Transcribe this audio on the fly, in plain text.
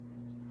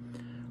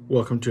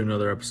Welcome to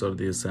another episode of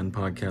the Ascend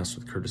podcast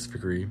with Curtis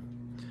Vickery.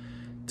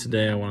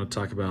 Today I want to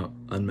talk about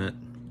unmet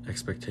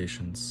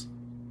expectations.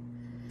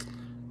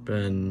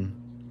 Been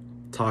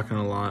talking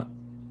a lot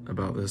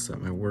about this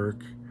at my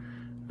work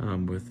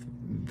with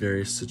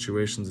various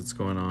situations that's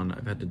going on.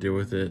 I've had to deal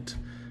with it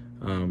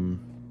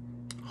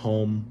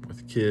home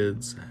with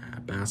kids,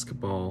 at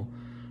basketball,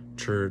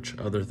 church,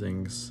 other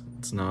things.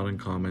 It's not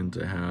uncommon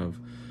to have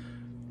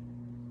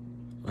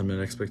unmet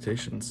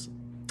expectations.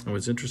 And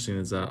what's interesting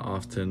is that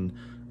often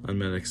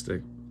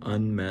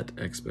unmet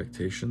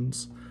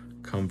expectations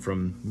come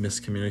from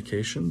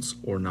miscommunications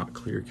or not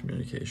clear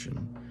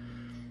communication.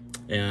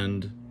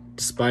 And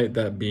despite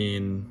that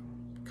being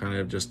kind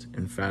of just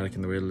emphatic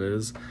in the way it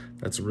is,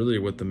 that's really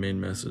what the main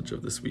message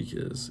of this week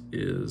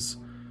is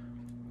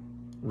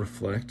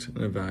reflect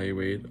and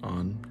evaluate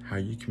on how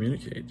you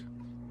communicate.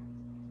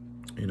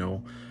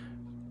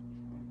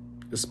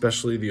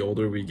 Especially the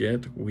older we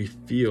get, we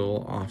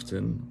feel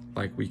often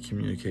like we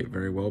communicate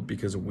very well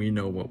because we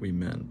know what we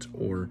meant,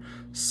 or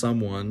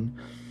someone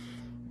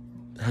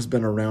has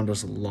been around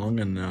us long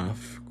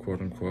enough, quote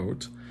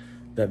unquote,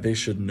 that they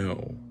should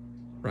know,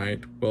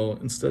 right? Well,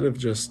 instead of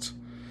just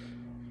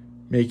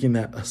making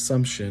that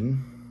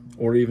assumption,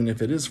 or even if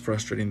it is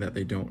frustrating that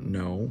they don't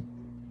know,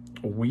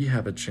 we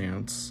have a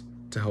chance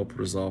to help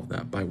resolve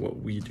that by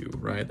what we do,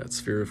 right? That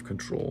sphere of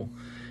control.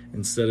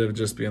 Instead of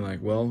just being like,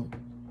 well,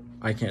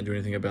 I can't do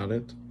anything about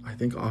it, I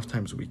think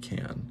oftentimes we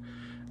can.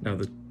 Now,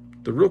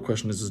 the real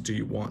question is do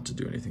you want to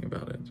do anything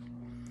about it?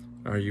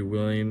 Are you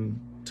willing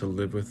to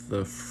live with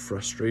the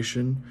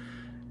frustration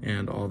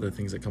and all the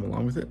things that come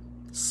along with it?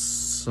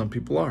 Some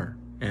people are.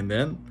 And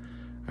then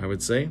I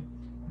would say,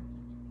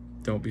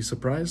 don't be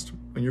surprised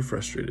when you're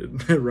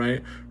frustrated,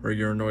 right? Or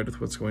you're annoyed with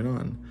what's going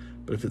on.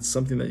 But if it's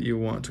something that you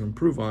want to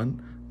improve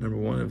on, number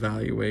one,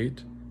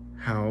 evaluate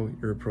how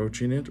you're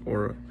approaching it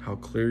or how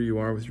clear you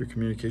are with your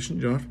communication.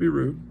 You don't have to be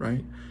rude,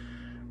 right?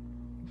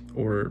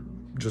 Or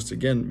just,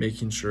 again,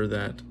 making sure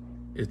that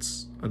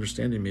it's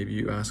understanding. Maybe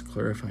you ask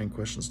clarifying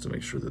questions to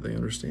make sure that they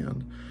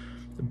understand.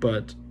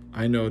 But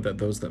I know that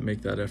those that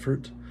make that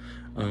effort,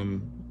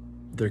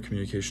 their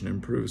communication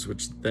improves,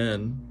 which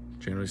then,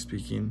 generally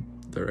speaking,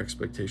 their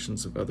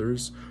expectations of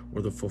others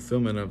or the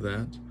fulfillment of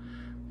that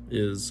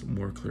is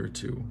more clear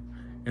too.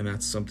 And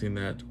that's something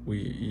that we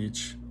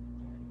each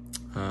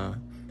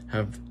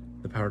have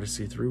the power to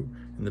see through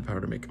and the power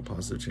to make a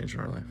positive change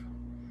in our life.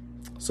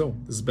 So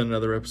this has been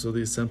another episode of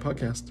the Ascend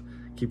podcast.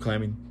 Keep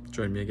climbing.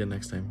 Join me again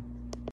next time.